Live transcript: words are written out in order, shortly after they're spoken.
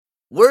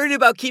Worried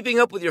about keeping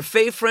up with your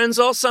fave friends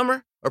all summer?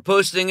 Or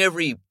posting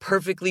every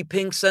perfectly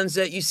pink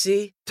sunset you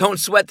see?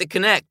 Don't sweat the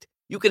Connect.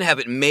 You can have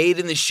it made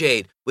in the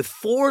shade with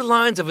 4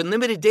 lines of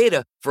unlimited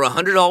data for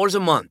 $100 a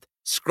month.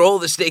 Scroll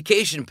the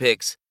staycation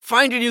pics,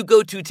 find your new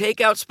go-to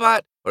takeout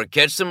spot, or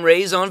catch some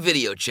rays on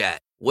video chat.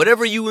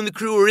 Whatever you and the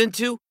crew are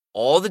into,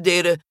 all the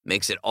data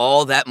makes it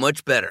all that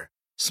much better.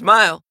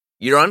 Smile.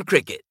 You're on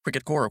Cricket.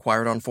 Cricket Core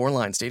acquired on 4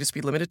 lines. Data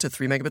speed limited to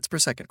 3 megabits per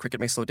second. Cricket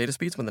may slow data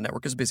speeds when the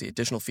network is busy.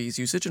 Additional fees,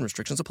 usage, and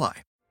restrictions apply.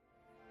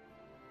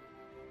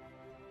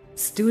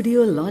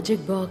 Studio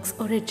logic box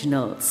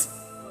originals.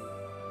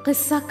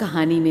 किस्सा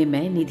कहानी में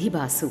मैं निधि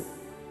बासु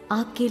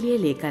आपके लिए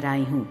लेकर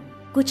आई हूँ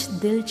कुछ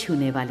दिल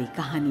छूने वाली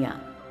कहानियाँ।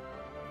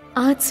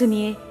 आज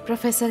सुनिए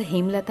प्रोफेसर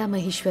हेमलता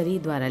महेश्वरी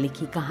द्वारा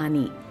लिखी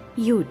कहानी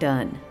यू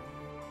टर्न।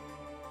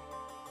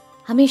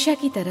 हमेशा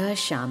की तरह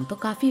शाम तो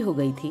काफी हो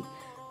गई थी,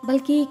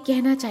 बल्कि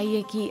कहना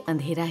चाहिए कि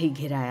अंधेरा ही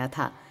घिराया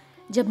था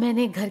जब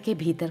मैंने घर के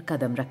भीतर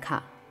कदम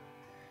रखा।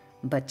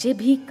 बच्चे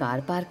भी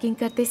कार पार्किंग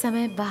करते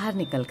समय बाहर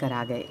निकल कर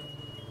आ गए।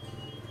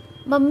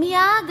 मम्मी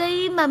आ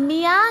गई,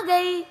 मम्मी आ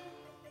गई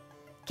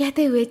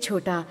कहते हुए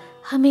छोटा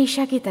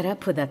हमेशा की तरह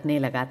फुदकने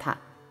लगा था,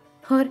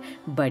 और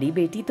बड़ी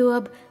बेटी तो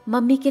अब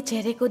मम्मी के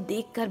चेहरे को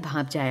देखकर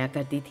भांप जाया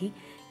करती थी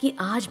कि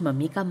आज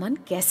मम्मी का मन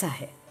कैसा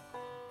है।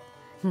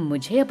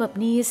 मुझे अब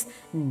अपनी इस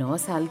 9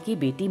 साल की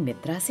बेटी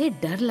मित्रा से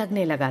डर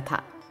लगने लगा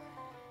था।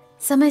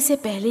 समय से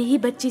पहले ही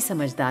बच्ची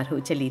समझदार हो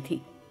चली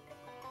थी।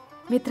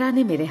 मित्रा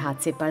ने मेरे हाथ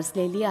से पर्स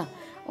ले लिया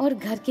और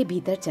घर के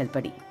भीतर चल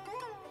पड़ी,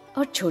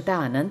 और छोटा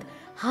आनंद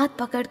हाथ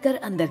पकड़कर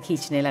अंदर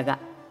खींचने लगा।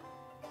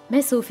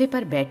 मैं सोफे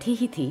पर बैठी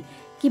ही थी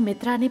कि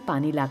मित्रा ने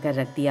पानी लाकर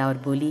रख दिया और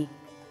बोली,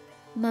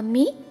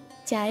 मम्मी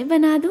चाय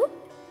बना दूं?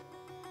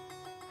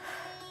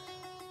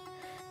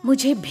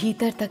 मुझे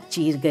भीतर तक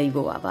चीर गई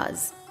वो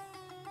आवाज।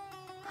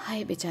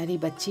 हाय बेचारी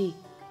बच्ची,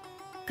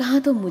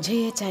 कहाँ तो मुझे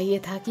यह चाहिए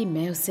था कि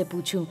मैं उससे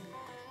पूछूं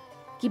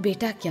कि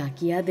बेटा क्या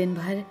किया दिन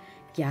भर,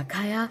 क्या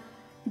खाया,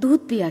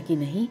 दूध पिया कि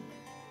नहीं,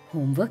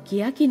 होमवर्क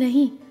किया कि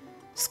नहीं,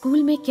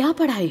 स्कूल में क्या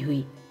पढ़ाई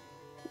हुई।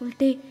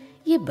 उल्टे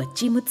ये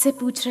बच्ची मुझसे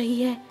पूछ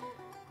रही है,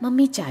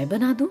 मम्मी चाय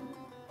बना दूं?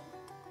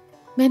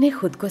 मैंने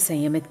खुद को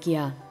संयमित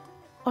किया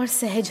और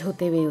सहज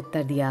होते हुए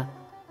उत्तर दिया,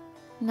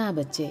 ना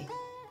बच्चे,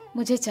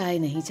 मुझे चाय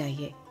नहीं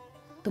चाहिए।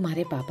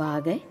 तुम्हारे पापा आ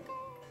गए?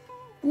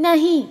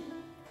 नहीं,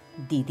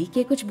 दीदी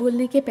के कुछ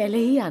बोलने के पहले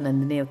ही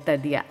आनंद ने उत्तर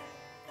दिया।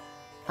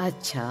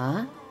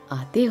 अच्छा,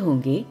 आते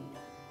होंगे।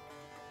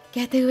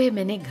 कहते हुए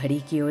मैंने घड़ी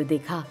की ओर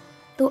देखा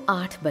तो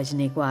 8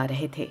 बजने को आ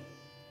रहे थे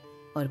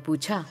और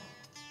पूछा,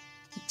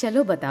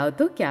 चलो बताओ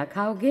तो क्या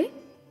खाओगे?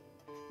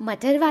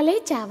 मटर वाले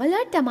चावल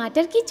और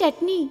टमाटर की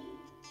चटनी,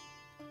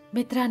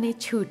 मित्रा ने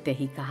छूटते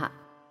ही कहा।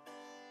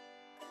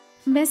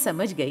 मैं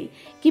समझ गई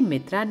कि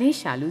मित्रा ने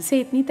शालू से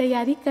इतनी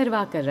तैयारी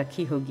करवा कर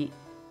रखी होगी।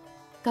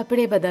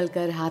 कपड़े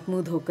बदलकर हाथ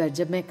मुंह धोकर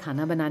जब मैं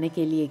खाना बनाने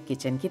के लिए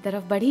किचन की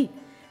तरफ बढ़ी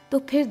तो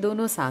फिर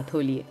दोनों साथ हो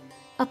लिए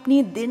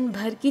अपनी दिन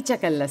भर की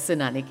चकल्लस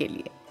सुनाने के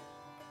लिए।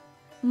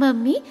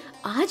 मम्मी,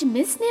 आज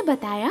मिस ने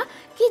बताया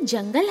कि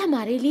जंगल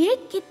हमारे लिए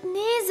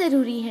कितने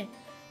जरूरी हैं।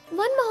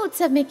 वन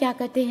महोत्सव में क्या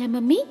करते हैं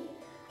मम्मी?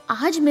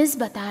 आज मिस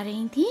बता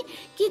रही थी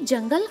कि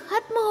जंगल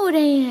खत्म हो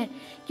रहे हैं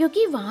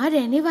क्योंकि वहाँ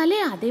रहने वाले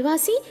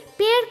आदिवासी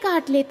पेड़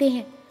काट लेते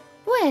हैं।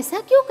 वो ऐसा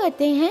क्यों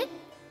करते हैं?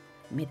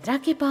 मित्रा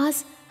के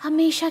पास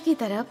हमेशा की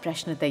तरह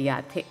प्रश्न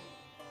तैयार थे।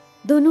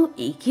 दोनों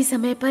एक ही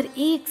समय पर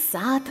एक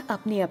साथ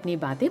अपनी अपनी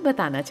बातें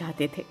बताना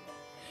चाहते थे।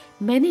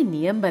 मैंने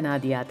नियम बना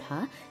दिया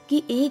था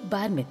कि एक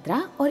बार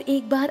मित्रा और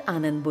एक बार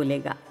आनंद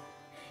बोलेगा।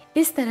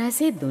 इस तरह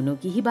से दोनों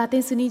की ही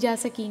बातें सुनी जा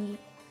सकेंगी।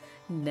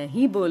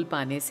 नहीं बोल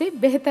पाने से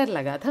बेहतर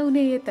लगा था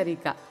उन्हें ये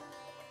तरीका।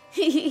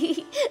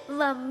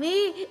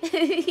 मम्मी,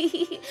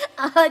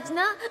 आज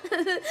ना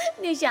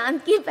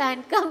निशांत की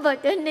पैंट का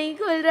बटन नहीं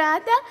खुल रहा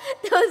था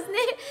तो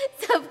उसने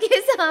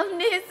सबके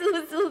सामने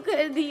सू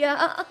कर दिया।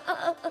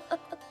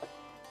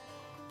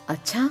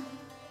 अच्छा,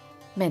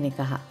 मैंने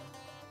कहा।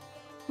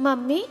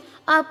 मम्मी,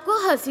 आपको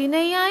हंसी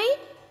नहीं आई?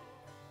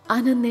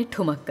 आनंद ने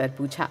ठुमक कर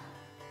पूछा।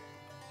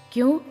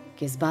 क्यों,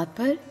 किस बात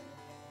पर?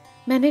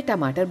 मैंने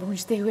टमाटर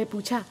भूंजते हुए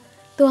पूछा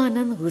तो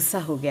आनंद गुस्सा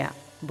हो गया।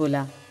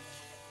 बोला,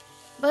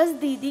 बस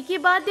दीदी की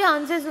बात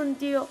ध्यान से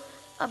सुनती हो,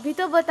 अभी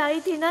तो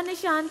बताई थी ना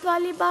निशांत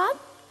वाली बात।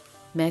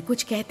 मैं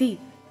कुछ कहती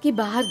कि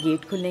बाहर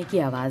गेट खुलने की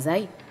आवाज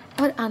आई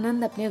और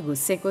आनंद अपने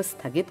गुस्से को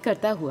स्थगित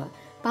करता हुआ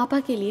पापा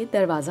के लिए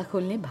दरवाजा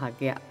खोलने भाग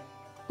गया।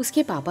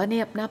 उसके पापा ने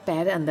अपना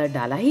पैर अंदर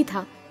डाला ही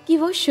था कि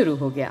वो शुरू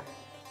हो गया।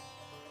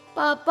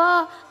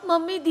 पापा,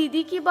 मम्मी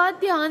दीदी की बात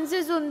ध्यान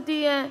से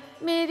सुनती है,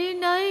 मेरी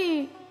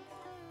नहीं।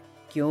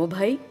 क्यों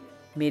भाई,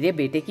 मेरे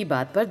बेटे की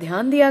बात पर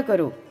ध्यान दिया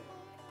करो।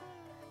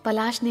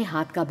 पलाश ने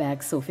हाथ का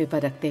बैग सोफे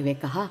पर रखते हुए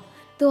कहा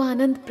तो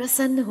आनंद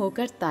प्रसन्न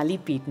होकर ताली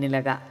पीटने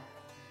लगा।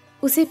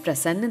 उसे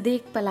प्रसन्न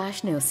देख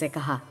पलाश ने उससे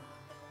कहा,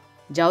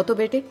 जाओ तो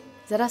बेटे,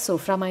 जरा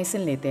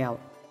सोफ्रामाइसिन लेते आओ।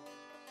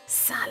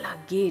 साला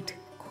गेट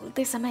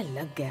खोलते समय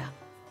लग गया।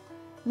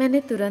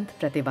 मैंने तुरंत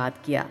प्रतिवाद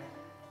किया,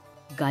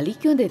 गाली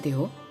क्यों देते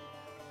हो?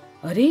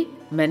 अरे,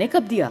 मैंने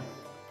कब दिया?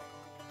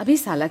 अभी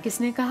साला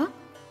किसने कहा?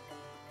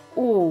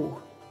 ओह,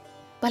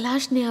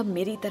 पलाश ने अब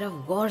मेरी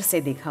तरफ गौर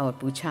से देखा और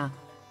पूछा,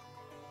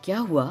 क्या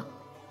हुआ?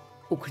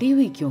 उखड़ी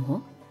हुई क्यों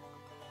हो?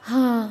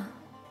 हाँ,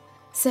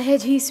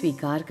 सहज ही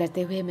स्वीकार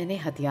करते हुए मैंने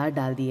हथियार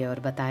डाल दिए और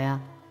बताया,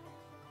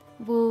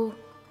 वो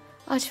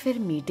आज फिर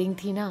मीटिंग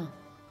थी ना।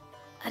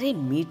 अरे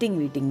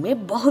मीटिंग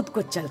में बहुत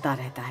कुछ चलता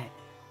रहता है,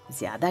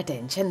 ज्यादा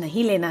टेंशन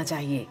नहीं लेना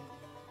चाहिए।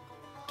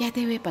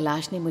 कहते हुए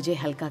पलाश ने मुझे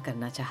हल्का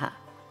करना चाहा।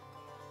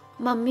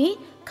 मम्मी,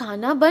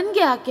 खाना बन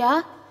गया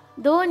क्या?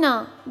 दो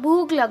ना,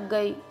 भूख लग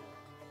गई।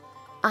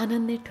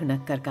 आनंद ने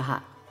ठुनक कर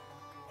कहा।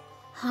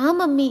 हाँ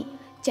मम्मी,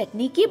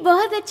 चटनी की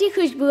बहुत अच्छी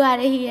खुशबू आ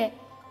रही है।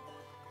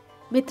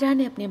 मित्रा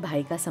ने अपने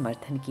भाई का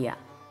समर्थन किया।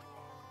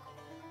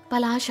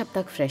 पलाश अब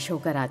तक फ्रेश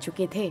होकर आ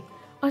चुके थे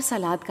और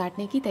सलाद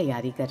काटने की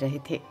तैयारी कर रहे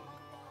थे।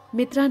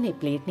 मित्रा ने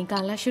प्लेट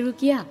निकालना शुरू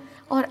किया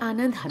और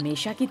आनंद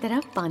हमेशा की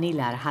तरह पानी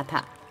ला रहा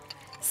था।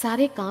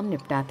 सारे काम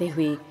निपटाते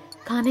हुए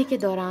खाने के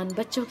दौरान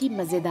बच्चों की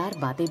मज़ेदार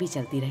बातें भी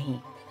चलती रहीं,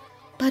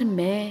 पर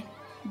मैं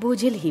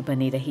बोझिल ही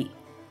बनी रही।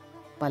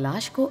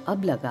 पलाश को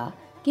अब लगा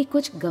कि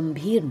कुछ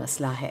गंभीर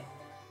मसला है।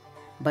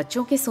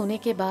 बच्चों के सोने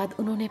के बाद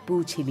उन्होंने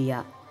पूछ ही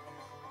लिया,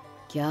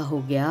 क्या हो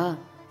गया?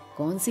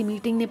 कौन सी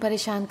मीटिंग ने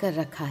परेशान कर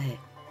रखा है?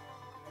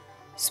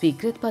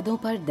 स्वीकृत पदों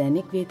पर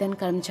दैनिक वेतन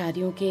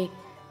कर्मचारियों के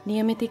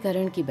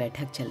नियमितीकरण की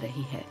बैठक चल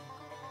रही है,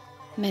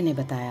 मैंने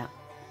बताया।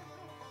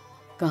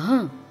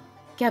 कहाँ?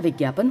 क्या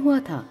विज्ञापन हुआ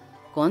था?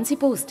 कौन सी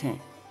पोस्ट है?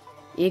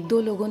 एक दो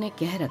लोगों ने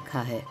कह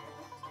रखा है।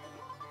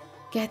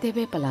 कहते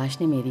हुए पलाश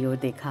ने मेरी ओर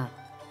देखा।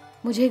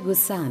 मुझे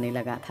गुस्सा आने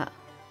लगा था।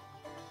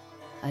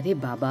 अरे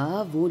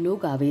बाबा, वो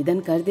लोग आवेदन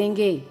कर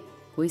देंगे,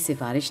 कोई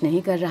सिफारिश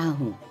नहीं कर रहा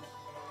हूँ।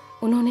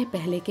 उन्होंने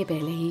पहले के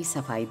पहले ही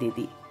सफाई दे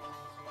दी।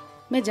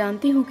 मैं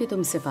जानती हूँ कि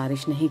तुम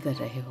सिफारिश नहीं कर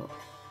रहे हो,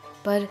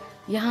 पर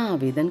यहाँ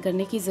आवेदन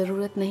करने की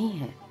ज़रूरत नहीं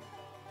है।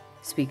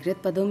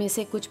 स्वीकृत पदों में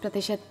से कुछ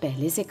प्रतिशत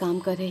पहले से काम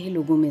कर रहे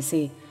लोगों में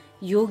से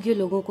योग्य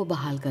लोगों को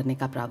बहाल करने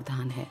का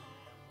प्रावधान है,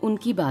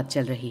 उनकी बात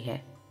चल रही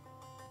है।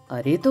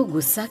 अरे तो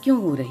गुस्सा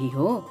क्यों हो रही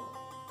हो?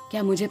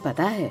 क्या मुझे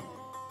पता है?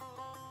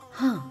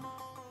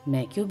 हाँ,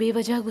 मैं क्यों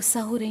बेवजह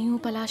गुस्सा हो रही हूँ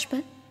पलाश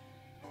पर?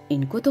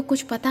 इनको तो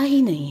कुछ पता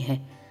ही नहीं है।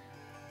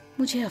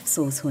 मुझे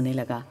अफसोस होने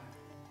लगा।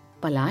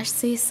 पलाश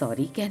से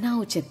सॉरी कहना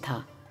उचित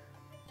था।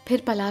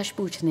 फिर पलाश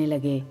पूछने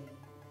लगे,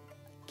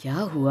 क्या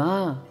हुआ?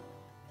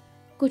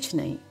 कुछ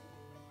नहीं,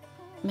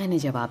 मैंने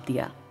जवाब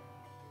दिया।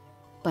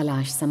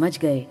 पलाश समझ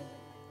गए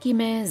कि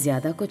मैं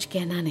ज्यादा कुछ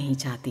कहना नहीं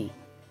चाहती।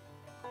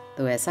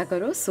 तो ऐसा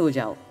करो, सो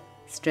जाओ,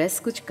 स्ट्रेस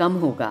कुछ कम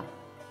होगा,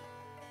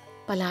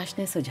 पलाश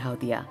ने सुझाव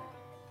दिया।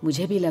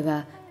 मुझे भी लगा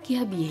कि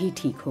अब यही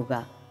ठीक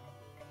होगा।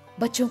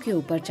 बच्चों के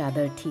ऊपर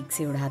चादर ठीक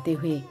से उड़ाते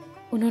हुए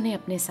उन्होंने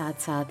अपने साथ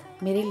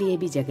साथ मेरे लिए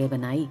भी जगह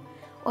बनाई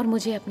और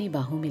मुझे अपनी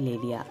बाहों में ले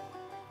लिया।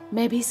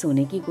 मैं भी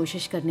सोने की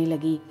कोशिश करने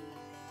लगी,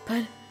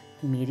 पर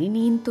मेरी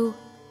नींद तो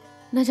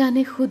न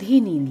जाने खुद ही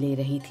नींद ले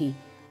रही थी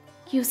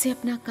कि उसे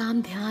अपना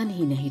काम ध्यान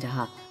ही नहीं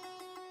रहा।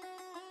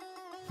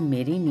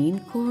 मेरी नींद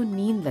को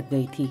नींद लग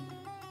गई थी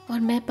और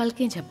मैं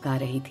पलकें झपका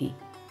रही थी।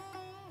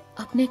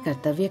 अपने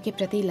कर्तव्य के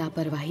प्रति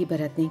लापरवाही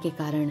बरतने के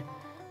कारण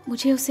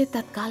मुझे उसे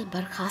तत्काल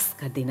बर्खास्त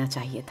कर देना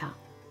चाहिए था,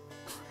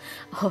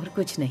 और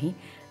कुछ नहीं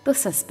तो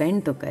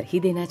सस्पेंड तो कर ही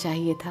देना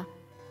चाहिए था।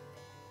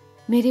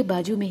 मेरे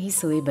बाजू में ही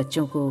सोए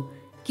बच्चों को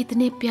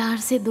कितने प्यार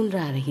से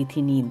दुलरा रही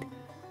थी नींद,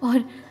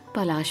 और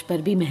पलाश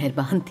पर भी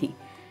मेहरबान थी,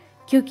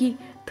 क्योंकि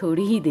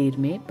थोड़ी ही देर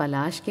में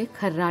पलाश के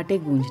खर्राटे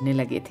गूंजने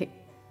लगे थे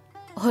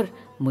और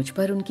मुझ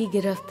पर उनकी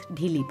गिरफ्त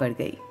ढीली पड़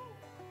गई।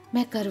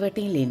 मैं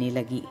करवटें लेने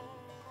लगी।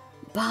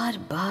 बार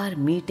बार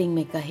मीटिंग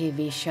में कहे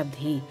वे शब्द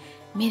ही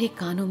मेरे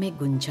कानों में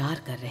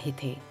गुंजार कर रहे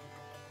थे।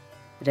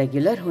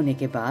 रेगुलर होने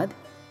के बाद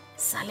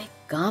साले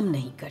काम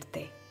नहीं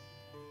करते।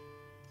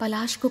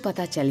 पलाश को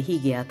पता चल ही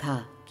गया था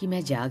कि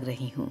मैं जाग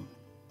रही हूं।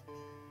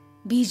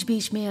 बीच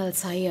बीच में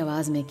अलसाई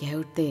आवाज में कह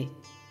उठते,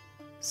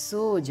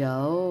 सो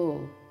जाओ।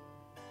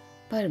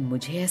 पर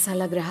मुझे ऐसा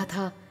लग रहा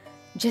था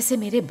जैसे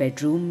मेरे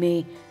बेडरूम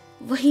में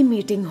वही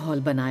मीटिंग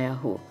हॉल बनाया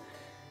हो।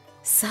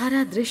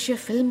 सारा दृश्य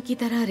फिल्म की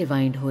तरह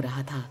रिवाइंड हो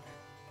रहा था।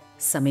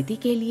 समिति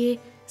के लिए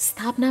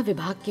स्थापना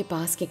विभाग के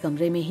पास के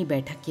कमरे में ही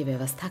बैठक की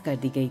व्यवस्था कर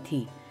दी गई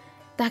थी,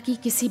 ताकि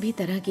किसी भी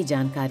तरह की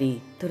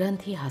जानकारी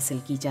तुरंत ही हासिल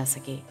की जा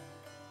सके।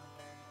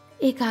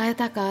 एक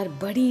आयताकार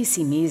बड़ी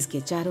सी मेज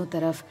के चारों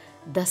तरफ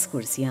 10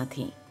 कुर्सियां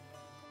थीं।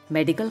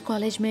 मेडिकल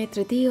कॉलेज में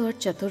तृतीय और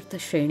चतुर्थ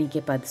श्रेणी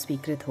के पद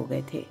स्वीकृत हो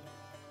गए थे।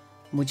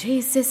 मुझे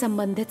इससे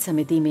संबंधित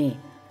समिति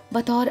में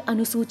बतौर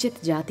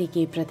अनुसूचित जाति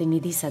के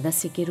प्रतिनिधि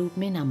सदस्य के रूप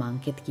में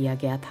नामांकित किया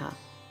गया था।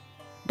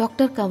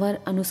 डॉक्टर कंवर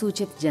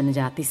अनुसूचित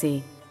जनजाति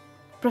से,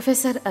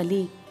 प्रोफेसर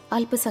अली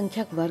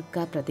अल्पसंख्यक वर्ग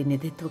का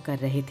प्रतिनिधित्व कर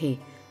रहे थे,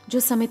 जो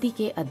समिति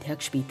के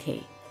अध्यक्ष भी थे।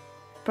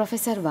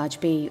 प्रोफेसर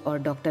वाजपेयी और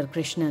डॉक्टर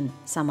कृष्णन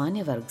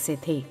सामान्य वर्ग से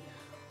थे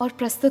और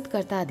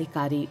प्रस्तुतकर्ता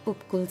अधिकारी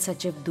उपकुल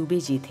सचिव दुबे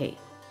जी थे।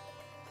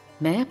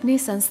 मैं अपने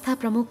संस्था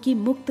प्रमुख की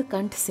मुक्त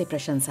कंठ से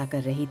प्रशंसा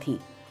कर रही थी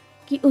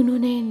कि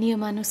उन्होंने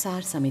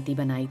नियमानुसार समिति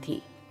बनाई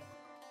थी।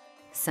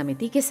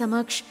 समिति के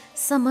समक्ष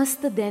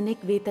समस्त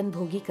दैनिक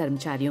वेतनभोगी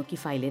कर्मचारियों की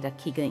फाइलें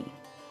रखी गईं।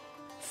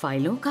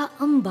 फाइलों का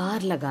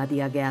अंबार लगा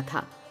दिया गया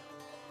था।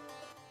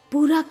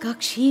 पूरा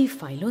कक्ष ही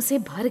फाइलों से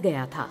भर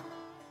गया था।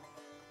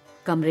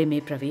 कमरे में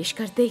प्रवेश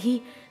करते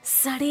ही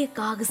सड़े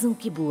कागजों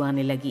की बू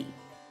आने लगी।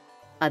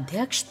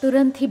 अध्यक्ष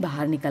तुरंत ही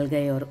बाहर निकल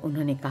गए और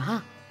उन्होंने कहा,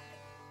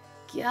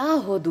 क्या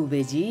हो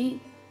दुबे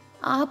जी,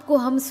 आपको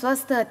हम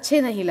स्वस्थ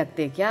अच्छे नहीं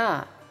लगते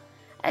क्या?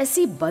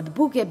 ऐसी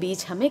बदबू के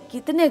बीच हमें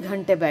कितने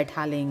घंटे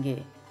बैठा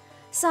लेंगे?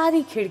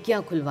 सारी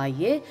खिड़कियां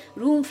खुलवाइए,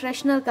 रूम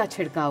फ्रेशनर का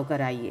छिड़काव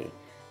कराइए,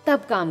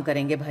 तब काम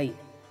करेंगे भाई।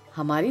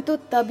 हमारी तो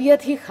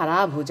तबीयत ही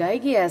खराब हो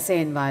जाएगी ऐसे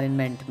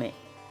एनवायरनमेंट में।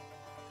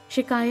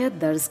 शिकायत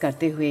दर्ज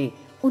करते हुए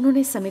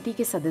उन्होंने समिति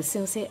के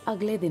सदस्यों से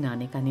अगले दिन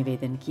आने का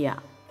निवेदन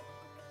किया।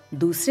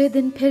 दूसरे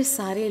दिन फिर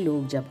सारे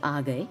लोग जब आ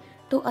गए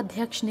तो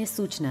अध्यक्ष ने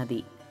सूचना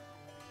दी,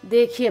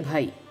 देखिए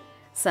भाई,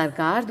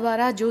 सरकार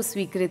द्वारा जो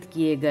स्वीकृत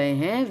किए गए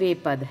हैं वे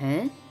पद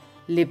हैं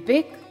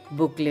लिपिक,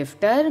 बुक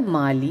लिफ्टर,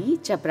 माली,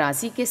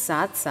 चपरासी के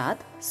साथ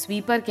साथ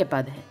स्वीपर के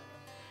पद हैं।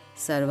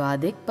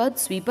 सर्वाधिक पद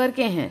स्वीपर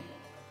के हैं।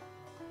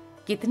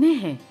 कितने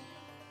हैं?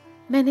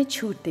 मैंने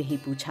छूटते ही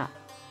पूछा।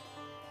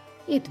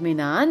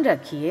 इत्मीनान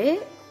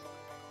रखिए,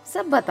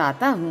 सब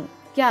बताता हूँ।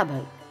 क्या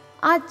भाई,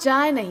 आज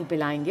चाय नहीं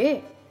पिलाएंगे?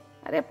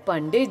 अरे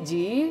पंडित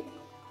जी,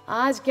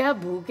 आज क्या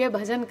भूखे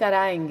भजन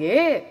कराएंगे?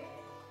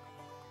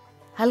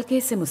 हल्के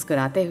से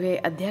मुस्कुराते हुए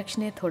अध्यक्ष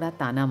ने थोड़ा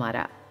ताना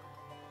मारा।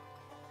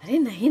 अरे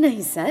नहीं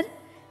नहीं सर,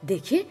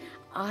 देखिए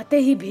आते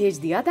ही भेज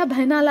दिया था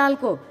भैनालाल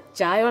को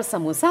चाय और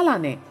समोसा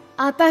लाने,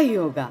 आता ही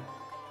होगा।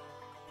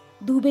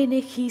 दुबे ने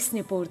खीस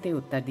निपोरते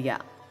उत्तर दिया।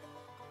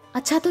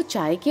 अच्छा तो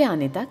चाय के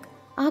आने तक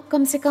आप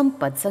कम से कम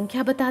पद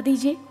संख्या बता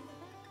दीजिए,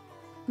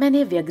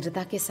 मैंने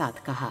व्यग्रता के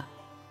साथ कहा।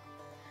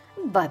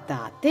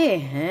 बताते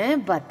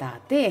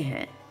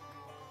हैं।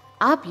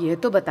 आप ये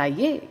तो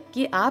बताइए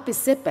कि आप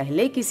इससे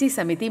पहले किसी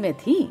समिति में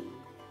थी?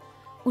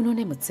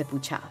 उन्होंने मुझसे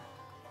पूछा।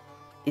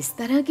 इस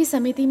तरह की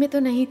समिति में तो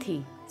नहीं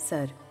थी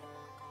सर,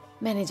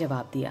 मैंने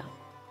जवाब दिया।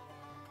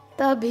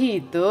 तभी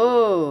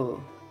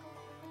तो,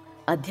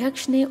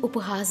 अध्यक्ष ने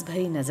उपहास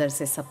भरी नजर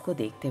से सबको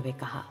देखते हुए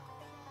कहा।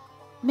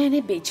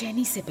 मैंने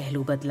बेचैनी से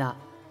पहलू बदला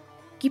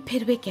कि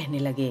फिर वे कहने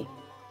लगे,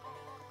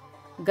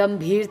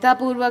 गंभीरता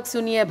पूर्वक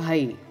सुनिए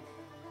भाई।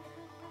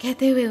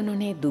 कहते हुए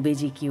उन्होंने दुबे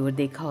जी की ओर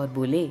देखा और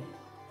बोले,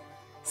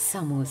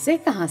 समोसे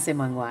कहाँ से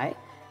मंगवाए?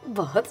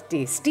 बहुत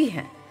टेस्टी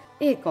हैं,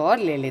 एक और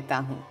ले लेता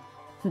हूँ।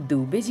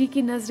 दुबे जी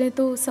की नजरें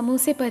तो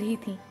समोसे पर ही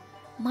थीं।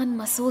 मन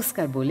महसूस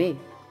कर बोले,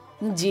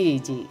 जी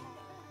जी।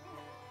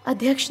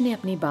 अध्यक्ष ने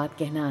अपनी बात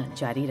कहना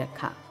जारी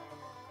रखा।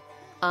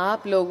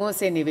 आप लोगों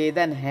से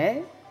निवेदन है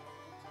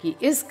कि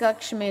इस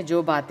कक्ष में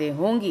जो बातें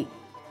होंगी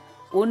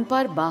उन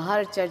पर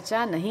बाहर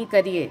चर्चा नहीं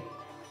करिए।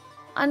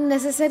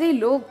 अननेसेसरी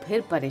लोग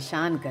फिर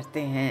परेशान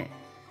करते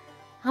हैं।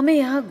 हमें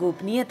यहाँ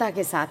गोपनीयता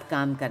के साथ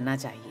काम करना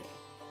चाहिए।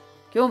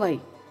 क्यों भाई,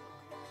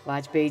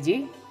 वाजपेयी जी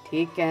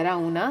ठीक कह रहा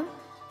हूं ना?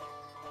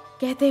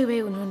 कहते हुए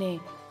उन्होंने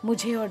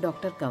मुझे और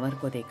डॉक्टर कंवर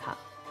को देखा।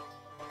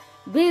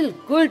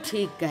 बिल्कुल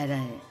ठीक कह रहे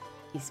हैं,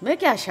 इसमें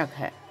क्या शक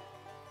है।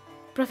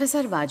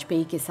 प्रोफेसर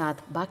वाजपेयी के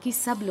साथ बाकी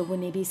सब लोगों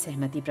ने भी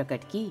सहमति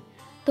प्रकट की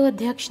तो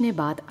अध्यक्ष ने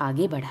बात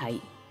आगे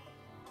बढ़ाई।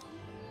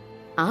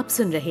 आप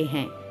सुन रहे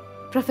हैं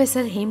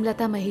प्रोफेसर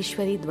हेमलता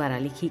महेश्वरी द्वारा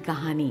लिखी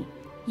कहानी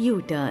यू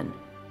टर्न।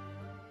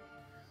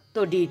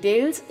 तो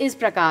डिटेल्स इस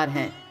प्रकार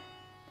हैं।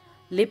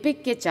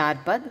 लिपिक के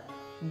 4 पद,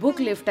 बुक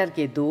लिफ्टर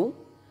के 2,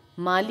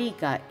 माली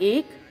का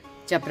 1,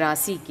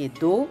 चपरासी के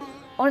 2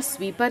 और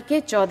स्वीपर के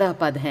 14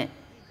 पद हैं।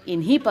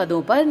 इन्हीं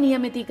पदों पर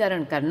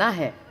नियमितीकरण करना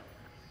है।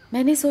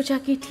 मैंने सोचा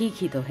कि ठीक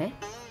ही तो है,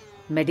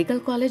 मेडिकल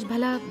कॉलेज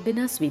भला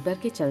बिना स्वीपर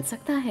के चल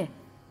सकता है?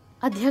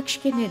 अध्यक्ष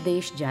के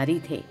निर्देश जारी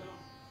थे।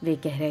 वे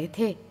कह रहे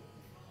थे,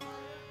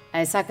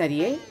 ऐसा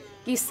करिए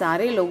कि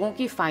सारे लोगों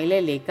की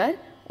फाइलें लेकर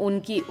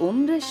उनकी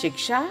उम्र,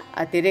 शिक्षा,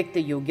 अतिरिक्त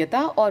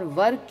योग्यता और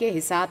वर्ग के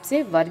हिसाब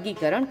से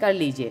वर्गीकरण कर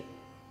लीजिए।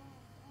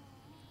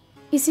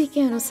 इसी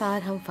के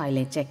अनुसार हम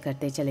फाइलें चेक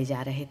करते चले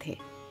जा रहे थे।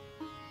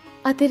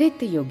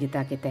 अतिरिक्त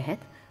योग्यता के तहत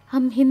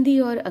हम हिंदी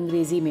और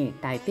अंग्रेजी में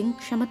टाइपिंग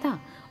क्षमता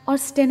और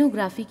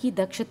स्टेनोग्राफी की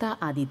दक्षता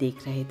आदि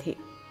देख रहे थे।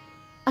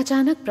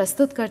 अचानक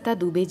प्रस्तुतकर्ता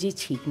दुबे जी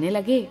छींकने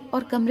लगे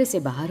और कमरे से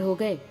बाहर हो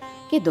गए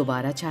कि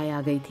दोबारा चाय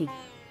आ गई थी।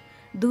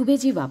 दुबे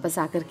जी वापस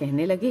आकर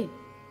कहने लगे,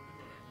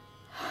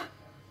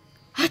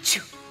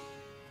 अच्छा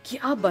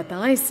क्या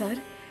बताएं सर,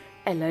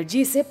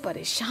 एलर्जी से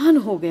परेशान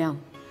हो गया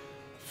हूँ।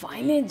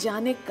 फाइलें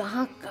जाने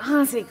कहां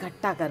कहां से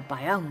इकट्ठा कर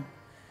पाया हूँ।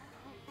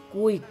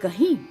 कोई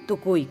कहीं तो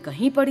कोई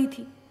कहीं पड़ी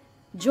थी।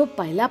 जो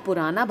पहला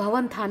पुराना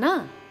भवन था ना,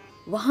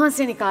 वहां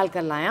से निकाल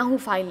कर लाया हूँ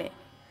फाइलें।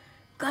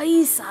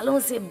 कई सालों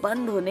से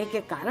बंद होने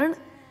के कारण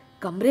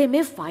कमरे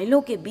में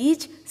फाइलों के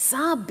बीच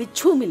सांप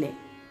बिच्छू मिले।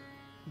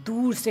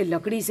 दूर से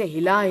लकड़ी से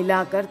हिला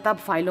हिला कर तब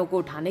फाइलों को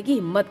उठाने की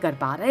हिम्मत कर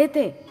पा रहे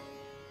थे।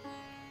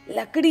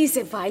 लकड़ी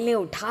से फाइलें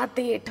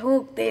उठाते,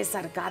 ठोकते,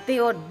 सरकाते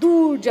और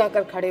दूर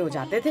जाकर खड़े हो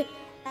जाते थे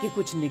कि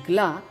कुछ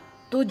निकला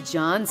तो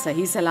जान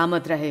सही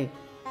सलामत रहे।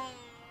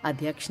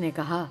 अध्यक्ष ने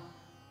कहा,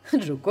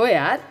 रुको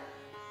यार,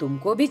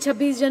 तुमको भी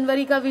 26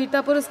 जनवरी का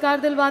वीरता पुरस्कार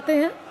दिलवाते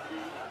हैं।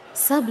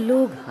 सब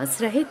लोग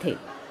हंस रहे थे,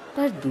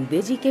 पर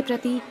दुबे जी के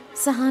प्रति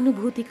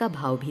सहानुभूति का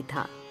भाव भी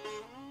था।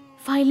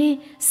 फाइलें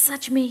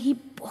सच में ही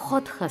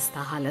बहुत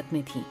खस्ता हालत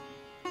में थीं।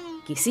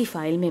 किसी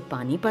फाइल में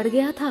पानी पड़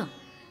गया था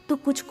तो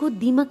कुछ को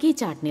दीमकें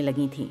चाटने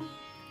लगी थीं।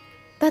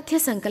 तथ्य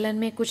संकलन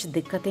में कुछ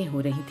दिक्कतें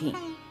हो रही थीं।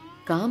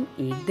 काम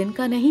एक दिन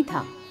का नहीं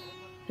था,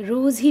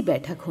 रोज ही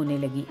बैठक होने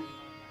लगी।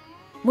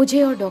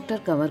 मुझे और डॉक्टर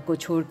कंवर को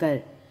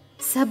छोड़कर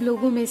सब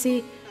लोगों में से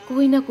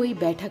कोई ना कोई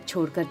बैठक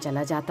छोड़कर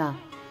चला जाता।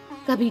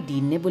 कभी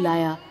डीन ने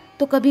बुलाया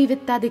तो कभी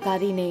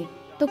वित्ताधिकारी ने,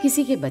 तो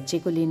किसी के बच्चे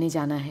को लेने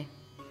जाना है।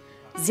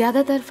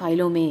 ज्यादातर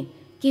फाइलों में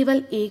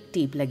केवल एक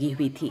टीप लगी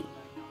हुई थी,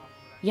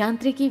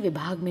 यांत्रिकी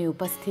विभाग में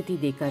उपस्थिति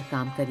देकर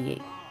काम करिए।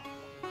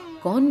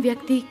 कौन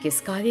व्यक्ति किस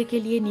कार्य के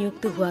लिए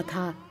नियुक्त हुआ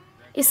था,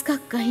 इसका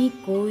कहीं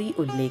कोई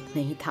उल्लेख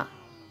नहीं था।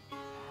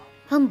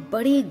 हम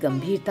बड़ी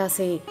गंभीरता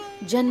से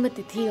जन्म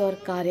तिथि और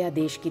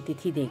कार्यादेश की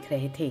तिथि देख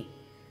रहे थे।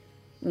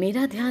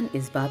 मेरा ध्यान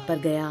इस बात पर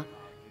गया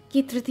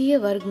कि तृतीय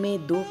वर्ग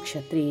में 2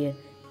 क्षत्रिय,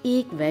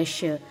 1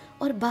 वैश्य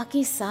और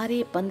बाकी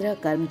सारे 15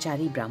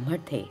 कर्मचारी ब्राह्मण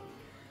थे,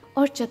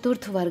 और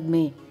चतुर्थ वर्ग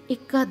में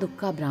इक्का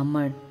दुक्का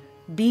ब्राह्मण,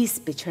 20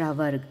 पिछड़ा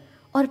वर्ग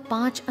और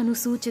 5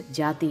 अनुसूचित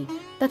जाति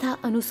तथा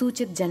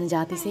अनुसूचित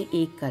जनजाति से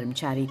 1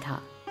 कर्मचारी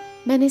था।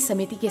 मैंने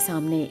समिति के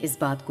सामने इस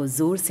बात को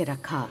जोर से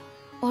रखा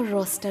और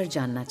रोस्टर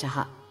जानना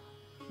चाहा।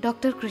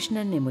 डॉक्टर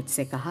कृष्णन ने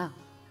मुझसे कहा,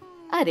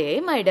 अरे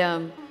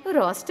मैडम,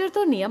 रोस्टर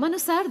तो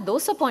नियमानुसार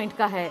 200 पॉइंट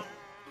का है,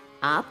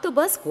 आप तो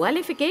बस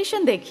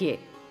क्वालिफिकेशन देखिए।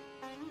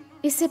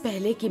 इससे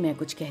पहले कि मैं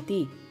कुछ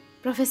कहती,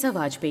 प्रोफेसर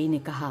वाजपेयी ने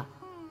कहा,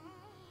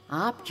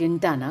 आप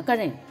चिंता ना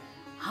करें,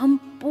 हम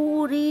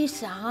पूरी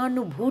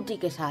सहानुभूति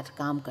के साथ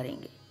काम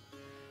करेंगे।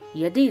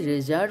 यदि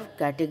रिजर्व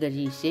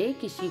कैटेगरी से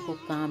किसी को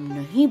काम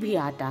नहीं भी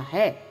आता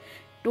है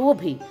तो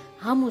भी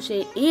हम उसे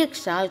 1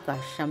 साल का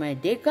समय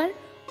देकर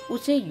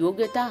उसे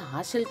योग्यता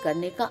हासिल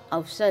करने का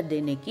अवसर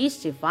देने की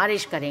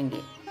सिफारिश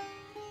करेंगे।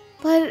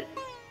 पर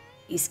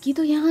इसकी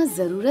तो यहाँ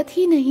जरूरत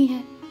ही नहीं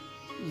है।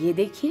 ये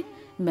देखिए,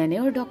 मैंने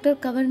और डॉक्टर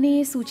कंवर ने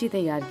ये सूची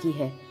तैयार की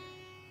है,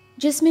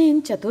 जिसमें इन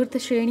चतुर्थ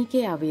श्रेणी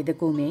के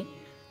आवेदकों में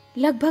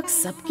लगभग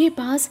सबके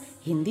पास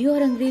हिंदी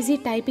और अंग्रेजी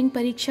टाइपिंग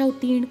परीक्षा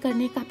उत्तीर्ण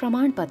करने का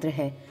प्रमाण पत्र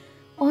है,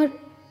 और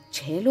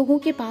 6 लोगों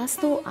के पास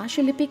तो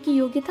आशुलिपिक की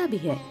योग्यता भी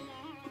है,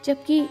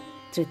 जबकि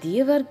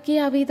तृतीय वर्ग के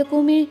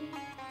आवेदकों में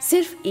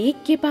सिर्फ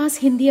 1 के पास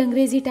हिंदी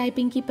अंग्रेजी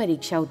टाइपिंग की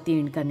परीक्षा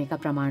उत्तीर्ण करने का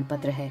प्रमाण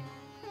पत्र है।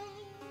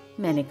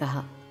 मैंने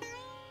कहा,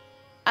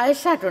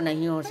 ऐसा तो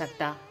नहीं हो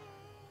सकता।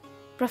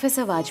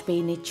 प्रोफेसर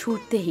वाजपेयी ने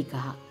छूटते ही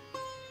कहा,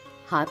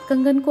 हाथ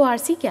कंगन को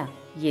आरसी क्या,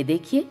 ये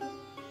देखिए।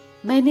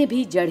 मैंने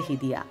भी जड़ ही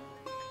दिया,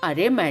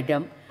 अरे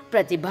मैडम,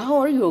 प्रतिभा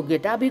और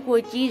योग्यता भी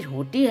कोई चीज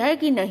होती है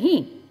कि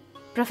नहीं?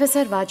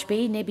 प्रोफेसर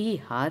वाजपेयी ने भी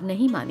हार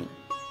नहीं मानी।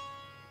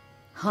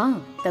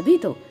 हाँ, तभी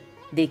तो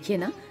देखिए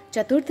ना,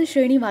 चतुर्थ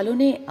श्रेणी वालों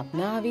ने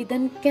अपना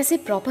आवेदन कैसे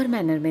प्रॉपर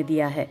मैनर में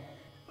दिया है,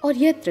 और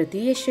यह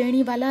तृतीय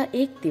श्रेणी वाला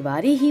एक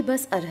तिवारी ही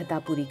बस अर्हता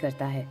पूरी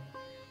करता है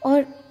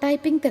और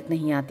टाइपिंग तक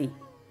नहीं आती।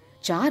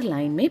 4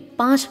 लाइन में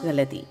 5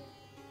 गलती।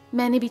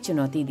 मैंने भी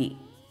चुनौती दी।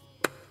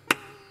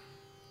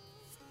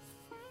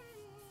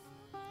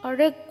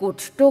 अरे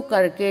कुछ तो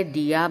करके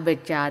दिया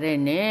बेचारे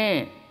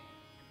ने।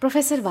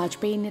 प्रोफेसर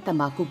वाजपेयी ने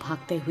तंबाकू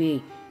भागते हुए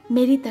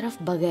मेरी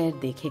तरफ बगैर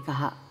देखे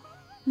कहा।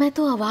 मैं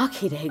तो अवाक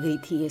ही रह गई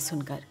थी ये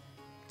सुनकर।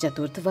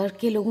 चतुर्थ वर्ग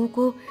के लोगों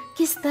को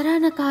किस तरह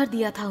नकार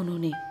दिया था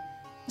उन्होंने,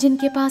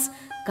 जिनके पास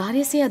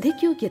कार्य से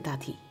अधिक योग्यता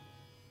थी।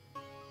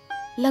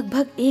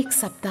 लगभग 1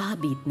 सप्ताह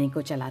बीतने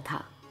को चला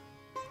था।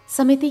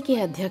 समिति के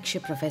अध्यक्ष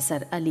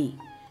प्रोफेसर अली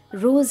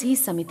रोज ही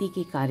समिति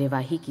की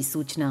कार्यवाही की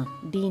सूचना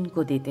डीन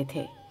को देते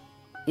थे।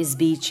 इस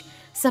बीच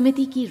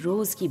समिति की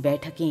रोज की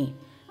बैठकें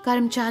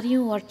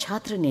कर्मचारियों और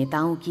छात्र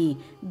नेताओं की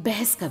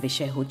बहस का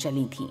विषय हो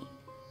चली थीं।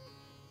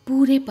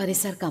 पूरे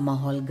परिसर का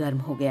माहौल गर्म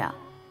हो गया।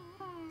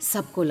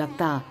 सबको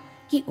लगता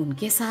कि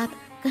उनके साथ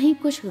कहीं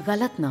कुछ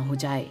गलत ना हो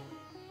जाए।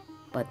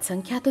 पद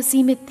संख्या तो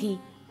सीमित थी,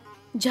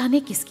 जाने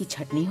किसकी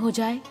छटनी हो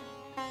जाए।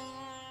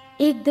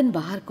 एक दिन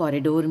बाहर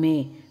कॉरिडोर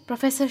में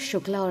प्रोफेसर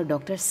शुक्ला और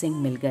डॉक्टर सिंह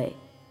मिल गए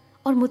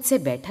और मुझसे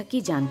बैठक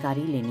की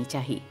जानकारी लेनी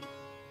चाहिए।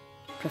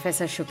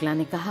 प्रोफेसर शुक्ला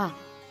ने कहा,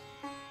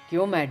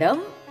 क्यों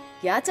मैडम,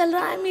 क्या चल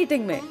रहा है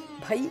मीटिंग में?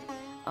 भाई,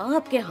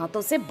 आपके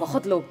हाथों से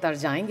बहुत लोग तर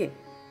जाएंगे।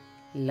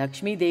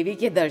 लक्ष्मी देवी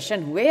के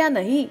दर्शन हुए या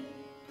नहीं?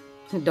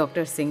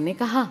 डॉक्टर सिंह ने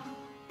कहा,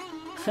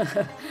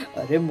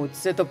 अरे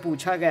मुझसे तो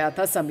पूछा गया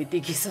था समिति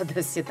की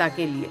सदस्यता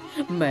के लिए,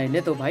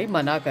 मैंने तो भाई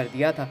मना कर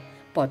दिया था।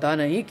 पता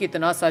नहीं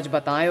कितना सच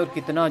बताएं और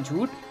कितना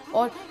झूठ,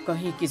 और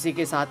कहीं किसी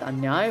के साथ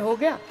अन्याय हो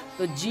गया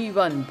तो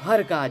जीवन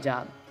भर का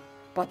अजाब।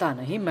 पता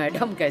नहीं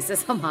मैडम कैसे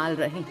संभाल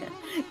रही हैं।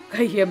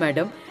 कहिए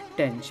मैडम,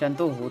 टेंशन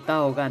तो होता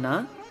होगा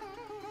ना?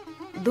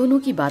 दोनों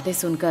की बातें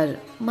सुनकर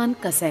मन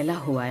कसैला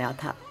हो आया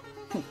था।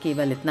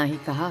 केवल इतना ही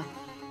कहा,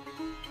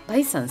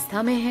 भाई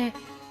संस्था में है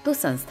तो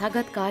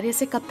संस्थागत कार्य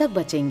से कब तक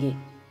बचेंगे,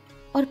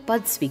 और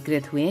पद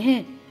स्वीकृत हुए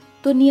हैं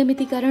तो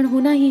नियमितीकरण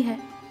होना ही है,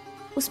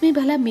 उसमें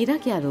भला मेरा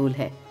क्या रोल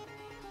है?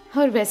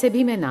 और वैसे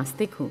भी मैं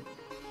नास्तिक हूँ,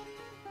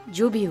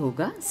 जो भी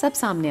होगा सब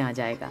सामने आ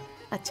जाएगा।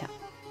 अच्छा,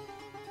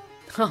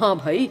 हाँ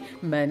भाई,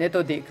 मैंने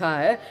तो देखा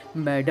है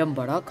मैडम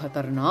बड़ा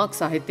खतरनाक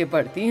साहित्य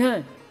पढ़ती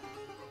हैं।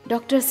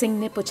 डॉक्टर सिंह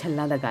ने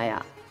पुछल्ला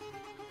लगाया।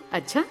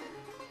 अच्छा,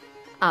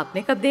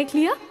 आपने कब देख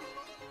लिया?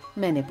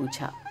 मैंने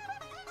पूछा।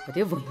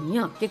 अरे वहीं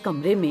आपके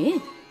कमरे में,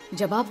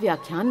 जब आप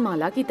व्याख्यान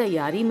माला की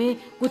तैयारी में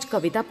कुछ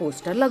कविता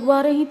पोस्टर लगवा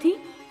रही थी।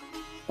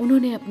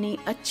 उन्होंने अपनी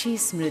अच्छी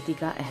स्मृति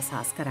का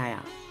एहसास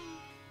कराया।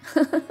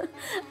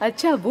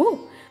 अच्छा,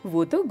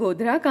 वो तो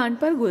गोधरा कांड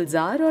पर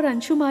गुलजार और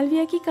अंशु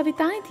मालविया की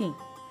कविताएं थीं।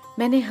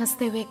 मैंने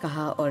हंसते हुए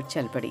कहा और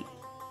चल पड़ी।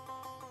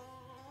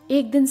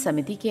 एक दिन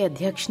समिति के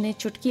अध्यक्ष ने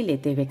चुटकी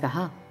लेते हुए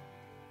कहा,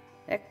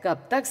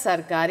 कब तक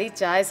सरकारी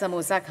चाय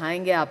समोसा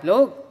खाएंगे आप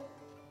लोग?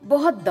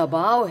 बहुत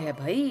दबाव है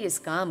भाई इस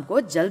काम को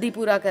जल्दी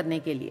पूरा करने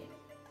के लिए।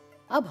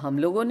 अब हम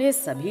लोगों ने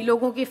सभी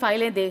लोगों की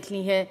फाइलें देख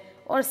ली हैं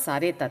और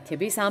सारे तथ्य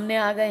भी सामने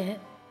आ गए हैं।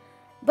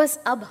 बस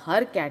अब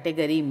हर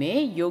कैटेगरी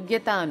में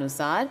योग्यता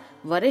अनुसार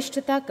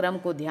वरिष्ठता क्रम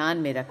को ध्यान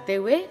में रखते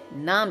हुए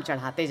नाम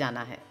चढ़ाते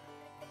जाना है।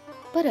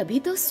 पर अभी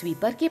तो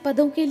स्वीपर के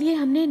पदों के लिए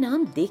हमने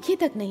नाम देखे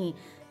तक नहीं,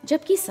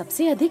 जबकि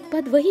सबसे अधिक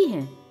पद वही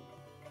हैं।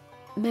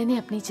 मैंने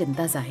अपनी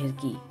चिंता जाहिर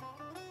की।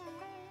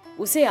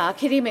 उसे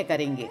आखिरी में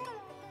करेंगे,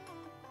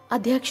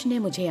 अध्यक्ष ने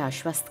मुझे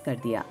आश्वस्त कर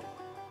दिया।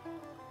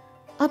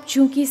 अब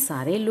चूंकि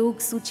सारे लोग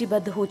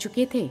सूचीबद्ध हो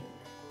चुके थे,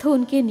 तो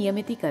उनके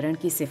नियमितीकरण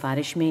की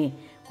सिफारिश में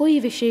कोई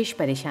विशेष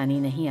परेशानी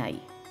नहीं आई।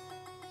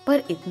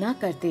 पर इतना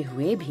करते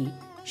हुए भी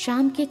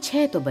शाम के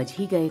 6 तो बज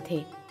ही गए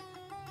थे।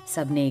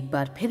 सबने एक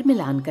बार फिर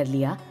मिलान कर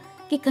लिया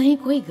कि कहीं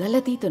कोई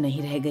गलती तो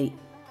नहीं रह गई,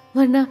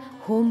 वरना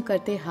होम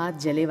करते हाथ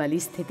जले वाली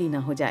स्थिति न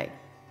हो जाए।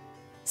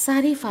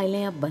 सारी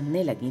फाइलें अब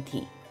बनने लगी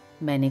थीं।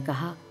 मैंने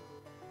कहा,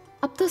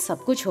 अब तो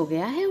सब कुछ हो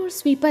गया है और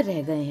स्वीपर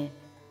रह गए हैं।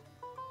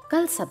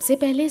 कल सबसे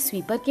पहले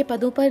स्वीपर के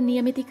पदों पर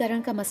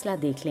नियमितीकरण का मसला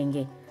देख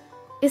लेंगे,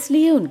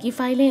 इसलिए उनकी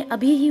फाइलें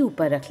अभी ही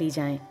ऊपर रख ली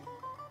जाएं।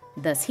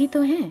 10 ही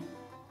तो हैं।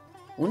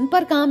 उन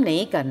पर काम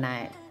नहीं करना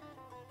है,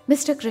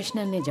 मिस्टर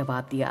कृष्णन ने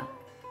जवाब दिया।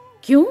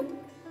 क्यों?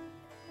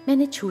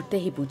 मैंने छूटते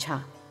ही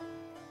पूछा।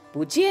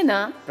 पूछिए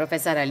ना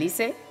प्रोफेसर अली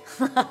से।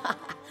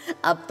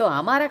 अब तो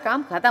हमारा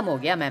काम खत्म हो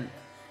गया मैम,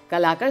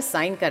 कल आकर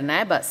साइन करना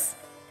है बस।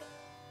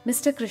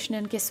 मिस्टर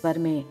कृष्णन के स्वर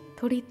में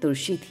थोड़ी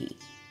तुर्शी थी।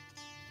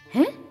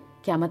 हैं?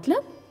 क्या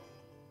मतलब?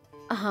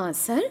 हाँ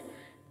सर,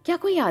 क्या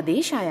कोई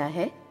आदेश आया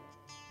है?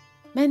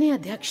 मैंने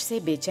अध्यक्ष से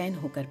बेचैन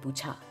होकर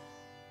पूछा।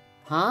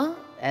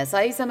 हाँ, ऐसा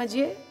ही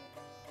समझिए,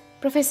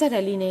 प्रोफेसर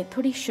अली ने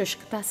थोड़ी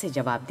शुष्कता से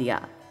जवाब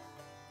दिया।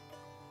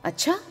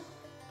 अच्छा,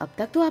 अब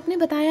तक तो आपने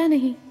बताया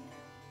नहीं।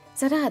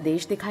 जरा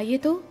आदेश दिखाइए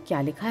तो,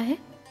 क्या लिखा है?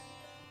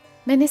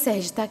 मैंने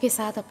सहजता के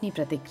साथ अपनी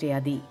प्रतिक्रिया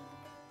दी।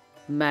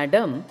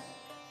 मैडम,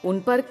 उन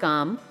पर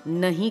काम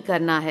नहीं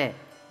करना है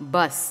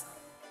बस,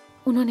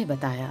 उन्होंने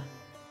बताया।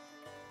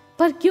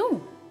 पर क्यों?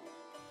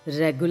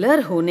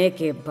 रेगुलर होने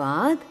के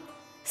बाद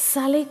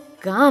साले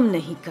काम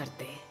नहीं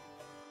करते।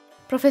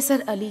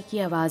 प्रोफेसर अली की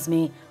आवाज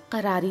में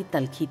करारी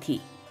तलखी थी।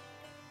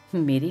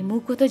 मेरे मुंह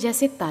को तो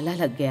जैसे ताला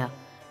लग गया।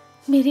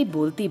 मेरी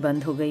बोलती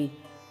बंद हो गई,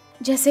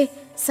 जैसे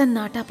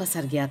सन्नाटा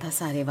पसर गया था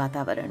सारे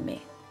वातावरण में।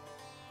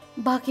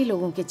 बाकी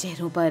लोगों के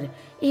चेहरों पर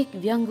एक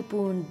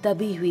व्यंग्यपूर्ण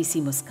दबी हुई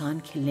सी मुस्कान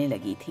खिलने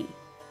लगी थी।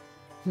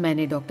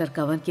 मैंने डॉक्टर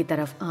कंवर की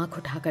तरफ आंख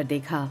उठाकर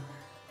देखा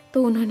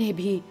तो उन्होंने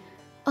भी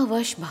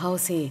अवश भाव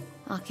से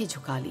आंखें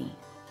झुका लीं।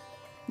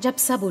 जब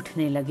सब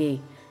उठने लगे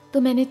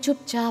तो मैंने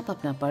चुपचाप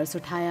अपना पर्स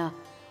उठाया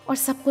और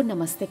सबको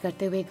नमस्ते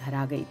करते हुए घर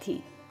आ गई थी।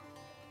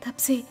 तब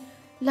से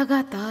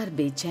लगातार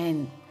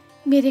बेचैन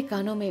मेरे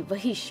कानों में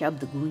वही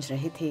शब्द गूंज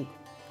रहे थे,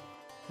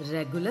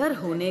 रेगुलर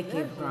होने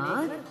के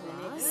बाद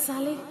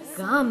साले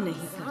काम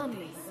नहीं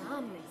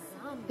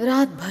करते।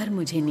 रात भर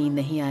मुझे नींद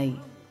नहीं आई,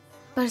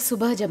 पर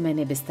सुबह जब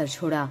मैंने बिस्तर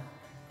छोड़ा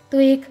तो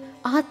एक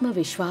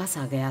आत्मविश्वास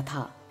आ गया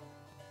था।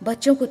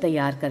 बच्चों को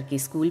तैयार करके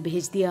स्कूल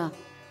भेज दिया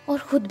और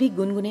खुद भी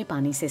गुनगुने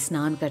पानी से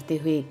स्नान करते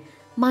हुए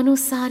मानो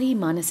सारी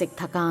मानसिक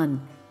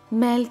थकान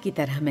मैल की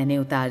तरह मैंने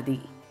उतार दी।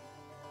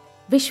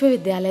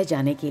 विश्वविद्यालय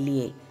जाने के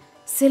लिए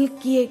सिल्क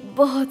की एक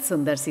बहुत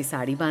सुंदर सी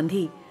साड़ी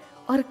बांधी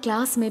और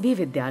क्लास में भी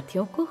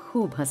विद्यार्थियों को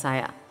खूब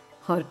हंसाया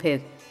और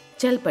फिर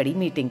चल पड़ी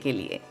मीटिंग के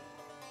लिए।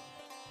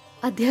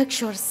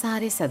 अध्यक्ष और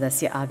सारे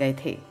सदस्य आ गए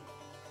थे।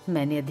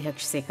 मैंने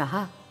अध्यक्ष से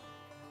कहा,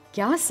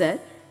 क्या सर,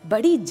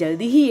 बड़ी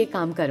जल्दी ही ये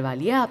काम करवा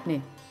लिया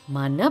आपने,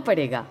 मानना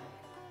पड़ेगा।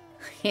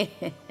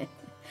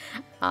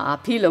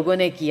 आप ही लोगों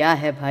ने किया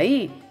है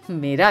भाई,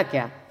 मेरा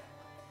क्या।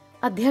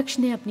 अध्यक्ष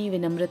ने अपनी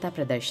विनम्रता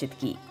प्रदर्शित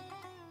की।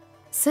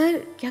 सर,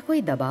 क्या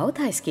कोई दबाव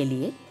था इसके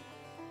लिए?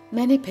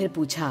 मैंने फिर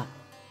पूछा,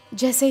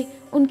 जैसे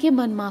उनके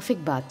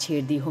मनमाफिक बात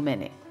छेड़ दी हो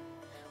मैंने।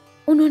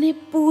 उन्होंने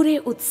पूरे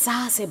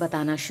उत्साह से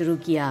बताना शुरू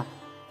किया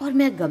और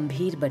मैं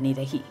गंभीर बनी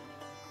रही।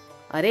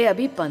 अरे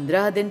अभी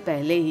 15 दिन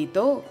पहले ही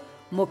तो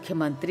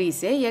मुख्यमंत्री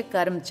से ये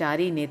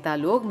कर्मचारी नेता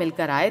लोग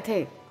मिलकर आए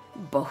थे।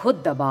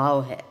 बहुत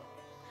दबाव है।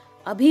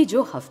 अभी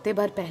जो हफ्ते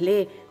भर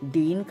पहले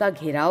डीन का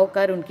घेराव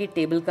कर उनकी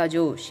टेबल का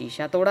जो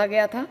शीशा तोड़ा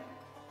गया था,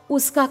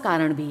 उसका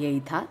कारण भी यही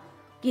था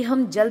कि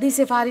हम जल्दी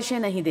सिफारिशें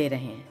नहीं दे रहे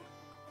हैं।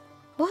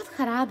 बहुत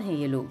खराब हैं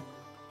ये लोग।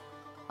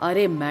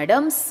 अरे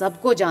मैडम,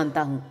 सबको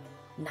जानता हूँ,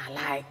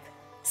 नालायक,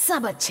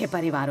 सब अच्छे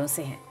परिवारों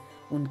से हैं।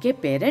 उनके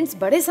पेरेंट्स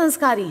बड़े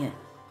संस्कारी हैं।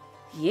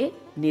 ये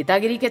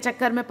नेतागिरी के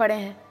चक्कर में पड़े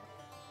हैं।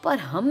 पर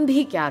हम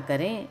भी क्या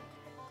करें,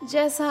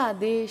 जैसा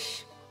आदेश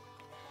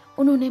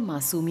उन्होंने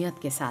मासूमियत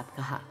के साथ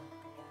कहा,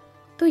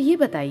 तो ये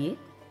बताइए,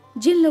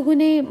 जिन लोगों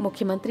ने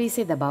मुख्यमंत्री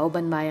से दबाव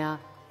बनवाया,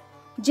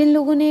 जिन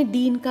लोगों ने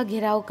डीन का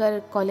घेराव कर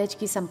कॉलेज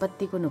की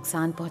संपत्ति को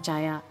नुकसान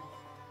पहुंचाया,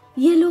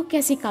 ये लोग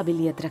कैसी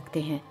काबिलियत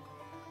रखते हैं?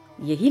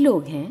 यही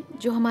लोग हैं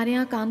जो हमारे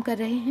यहाँ काम कर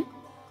रहे हैं।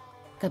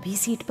 कभी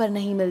सीट पर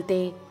नहीं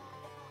मिलते,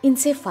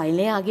 इनसे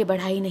फाइलें आगे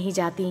बढ़ाई नहीं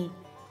जाती,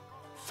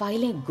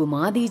 फाइलें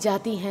गुमा दी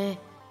जाती हैं,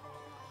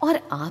 और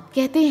आप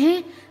कहते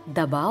हैं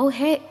दबाव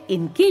है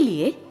इनके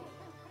लिए।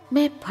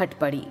 मैं फट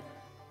पड़ी।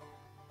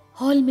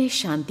 हॉल में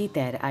शांति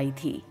तैर आई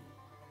थी।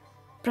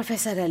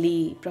 प्रोफेसर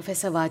अली,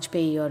 प्रोफेसर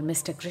वाजपेयी और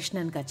मिस्टर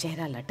कृष्णन का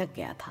चेहरा लटक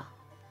गया था,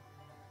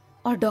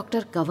 और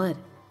डॉक्टर कंवर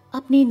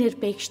अपनी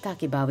निरपेक्षता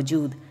के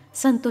बावजूद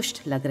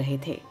संतुष्ट लग रहे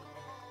थे।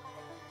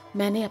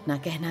 मैंने अपना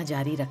कहना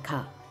जारी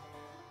रखा,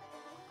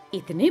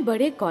 इतने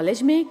बड़े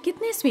कॉलेज में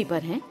कितने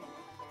स्वीपर हैं?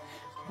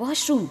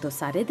 वॉशरूम तो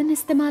सारे दिन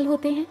इस्तेमाल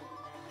होते हैं।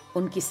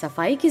 उनकी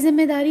सफाई की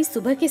जिम्मेदारी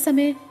सुबह के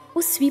समय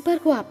उस स्वीपर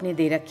को आपने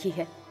दे रखी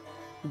है।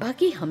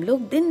 बाकी हम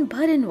लोग दिन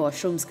भर इन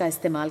वॉशरूम्स का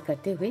इस्तेमाल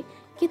करते हुए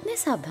कितने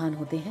सावधान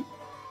होते हैं।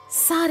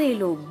 सारे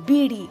लोग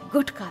बीड़ी,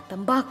 गुटखा,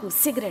 तंबाकू,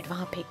 सिगरेट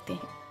वहां फेंकते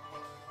हैं।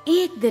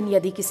 एक दिन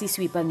यदि किसी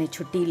स्वीपर ने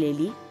छुट्टी ले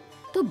ली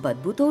तो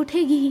बदबू तो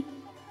उठेगी ही।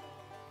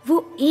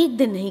 वो एक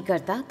दिन नहीं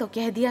करता तो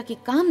कह दिया कि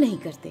काम नहीं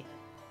करते,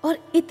 और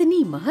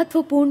इतनी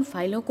महत्वपूर्ण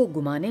फाइलों को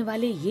गुमाने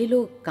वाले ये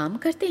लोग काम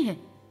करते हैं।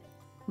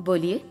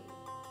 बोलिए।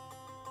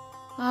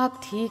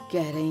 आप ठीक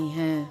कह रही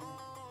हैं,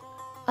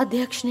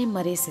 अध्यक्ष ने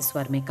मरे से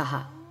स्वर में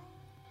कहा।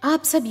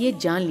 आप सब ये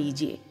जान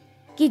लीजिए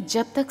कि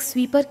जब तक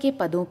स्वीपर के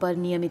पदों पर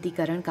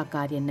नियमितीकरण का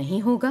कार्य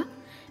नहीं होगा,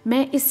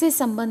 मैं इससे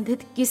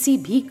संबंधित किसी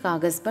भी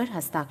कागज पर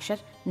हस्ताक्षर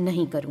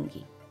नहीं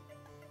करूंगी।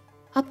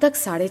 अब तक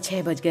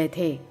 6:30 बज गए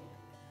थे।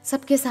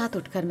 सबके साथ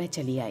उठकर मैं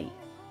चली आई।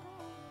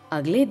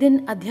 अगले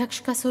दिन अध्यक्ष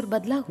का सुर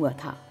बदला हुआ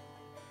था।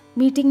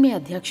 मीटिंग में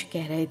अध्यक्ष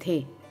कह रहे थे,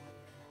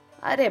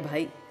 अरे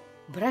भाई,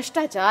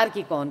 भ्रष्टाचार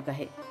की कौन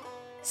कहे,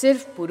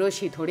 सिर्फ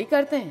पुरुष ही थोड़ी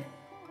करते हैं,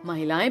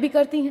 महिलाएं भी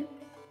करती हैं।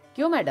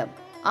 क्यों मैडम,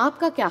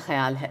 आपका क्या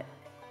ख्याल है?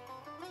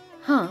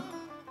 हाँ,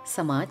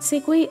 समाज से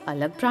कोई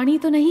अलग प्राणी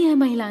तो नहीं है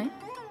महिलाएं।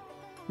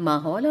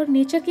 माहौल और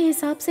नेचर के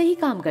हिसाब से ही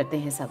काम करते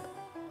हैं सब,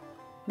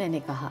 मैंने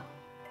कहा।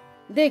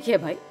 देखिए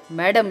भाई,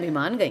 मैडम भी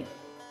मान गई।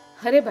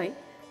 अरे भाई,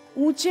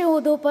 ऊंचे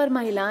ओहदों पर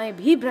महिलाएं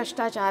भी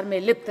भ्रष्टाचार में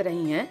लिप्त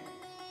रही हैं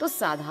तो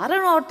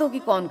साधारण औरतों की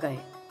कौन कहे,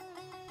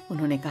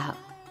 उन्होंने कहा।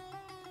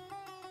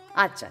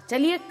 अच्छा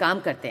चलिए काम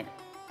करते हैं।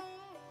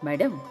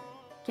 मैडम,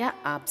 क्या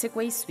आपसे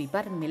कोई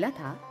स्वीपर मिला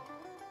था?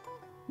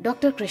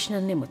 डॉक्टर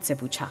कृष्णन ने मुझसे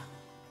पूछा।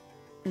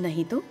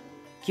 नहीं तो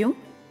क्यों?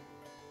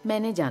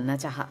 मैंने जानना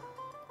चाहा।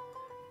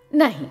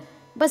 नहीं,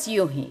 बस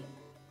यूं ही।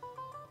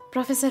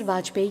 प्रोफेसर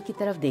वाजपेयी की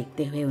तरफ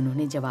देखते हुए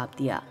उन्होंने जवाब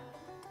दिया।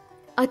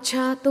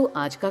 अच्छा, तो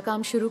आज का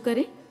काम शुरू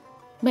करें?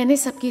 मैंने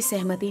सबकी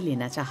सहमति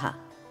लेना चाहा।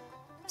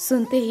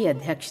 सुनते ही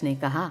अध्यक्ष ने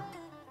कहा,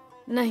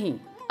 नहीं,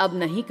 अब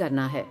नहीं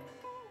करना है,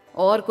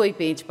 और कोई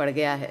पेच पड़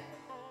गया है।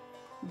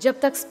 जब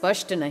तक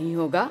स्पष्ट नहीं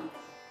होगा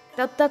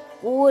तब तक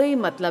कोई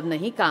मतलब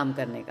नहीं काम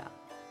करने का।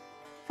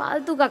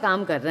 फालतू का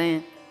काम कर रहे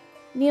हैं।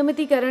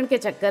 नियमितीकरण के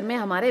चक्कर में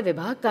हमारे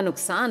विभाग का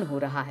नुकसान हो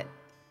रहा है।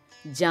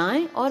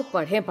 जाएं और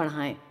पढ़ें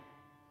पढ़ाएं।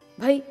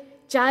 भाई,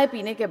 चाय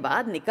पीने के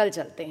बाद निकल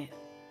चलते हैं।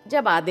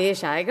 जब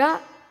आदेश आएगा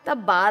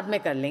तब बाद में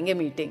कर लेंगे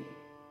मीटिंग।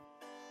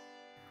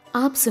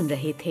 आप सुन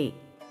रहे थे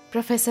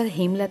प्रोफेसर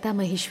हेमलता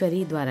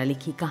महेश्वरी द्वारा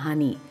लिखी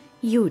कहानी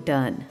यू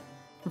टर्न।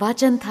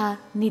 वाचन था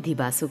निधि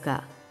बासु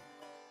का।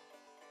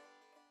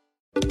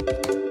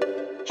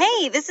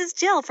 Hey, this is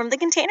Jill from the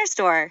Container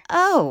Store.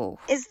 Oh.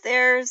 Is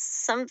there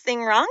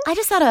something wrong? I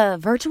just thought a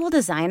virtual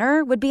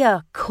designer would be a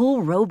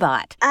cool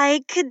robot.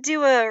 I could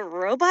do a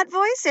robot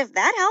voice if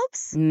that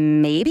helps.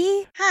 Maybe?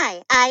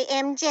 Hi, I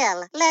am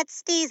Jill. Let's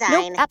design.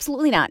 Nope,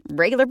 absolutely not.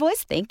 Regular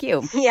voice, thank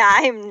you. Yeah,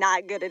 I'm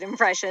not good at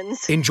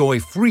impressions. Enjoy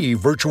free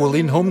virtual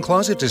in-home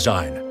closet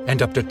design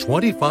and up to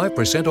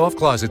 25% off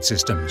closet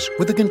systems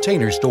with the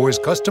Container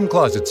Store's custom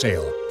closet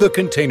sale. The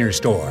Container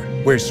Store,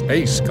 where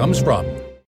space comes from.